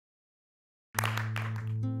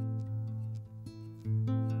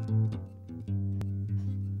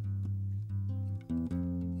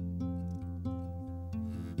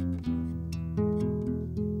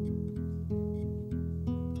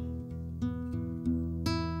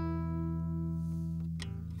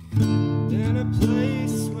In a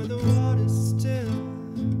place where the water's still,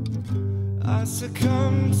 I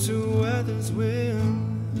succumb to weather's will.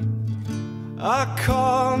 I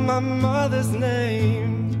call my mother's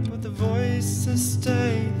name, but the voices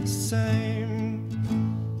stay the same.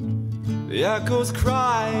 The echoes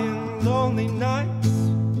cry in lonely nights,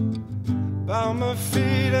 bound my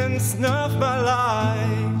feet and snuff my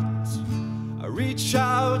light. I reach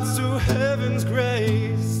out to heaven's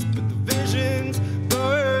grace, but the visions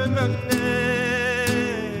burn my name.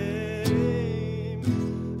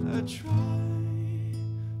 I try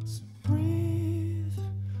to breathe,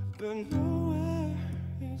 but nowhere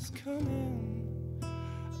is coming.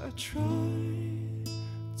 I try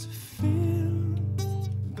to feel,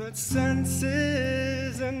 but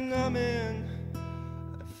senses are numbing.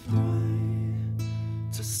 I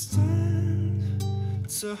fight to stand,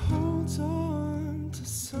 to hold on to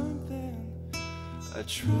something. I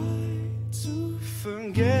try to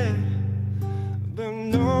forget, but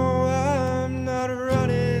no, I'm not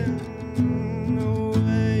running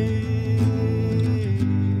away.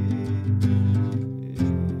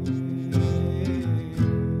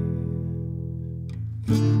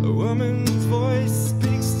 A woman's voice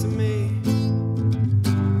speaks to me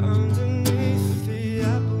underneath the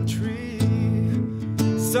apple tree.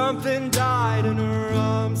 Something died in her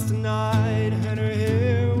arms tonight, and her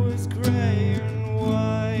hair was gray and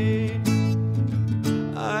white.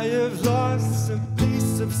 I have lost a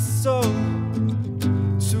piece of soul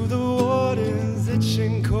to the water's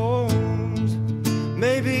itching cold.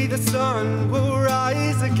 Maybe the sun will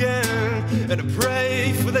rise again, and I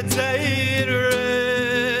pray for the day it rains.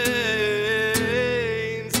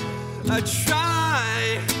 I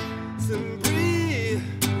try to breathe,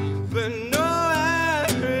 but no air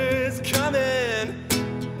is coming.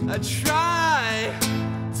 I try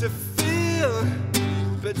to feel,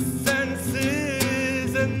 but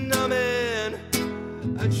senses are numbing.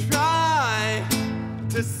 I try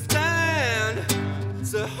to stand,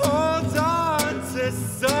 to hold on to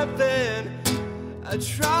something. I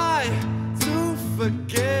try to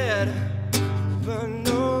forget, but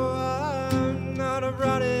no, I'm not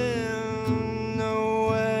running.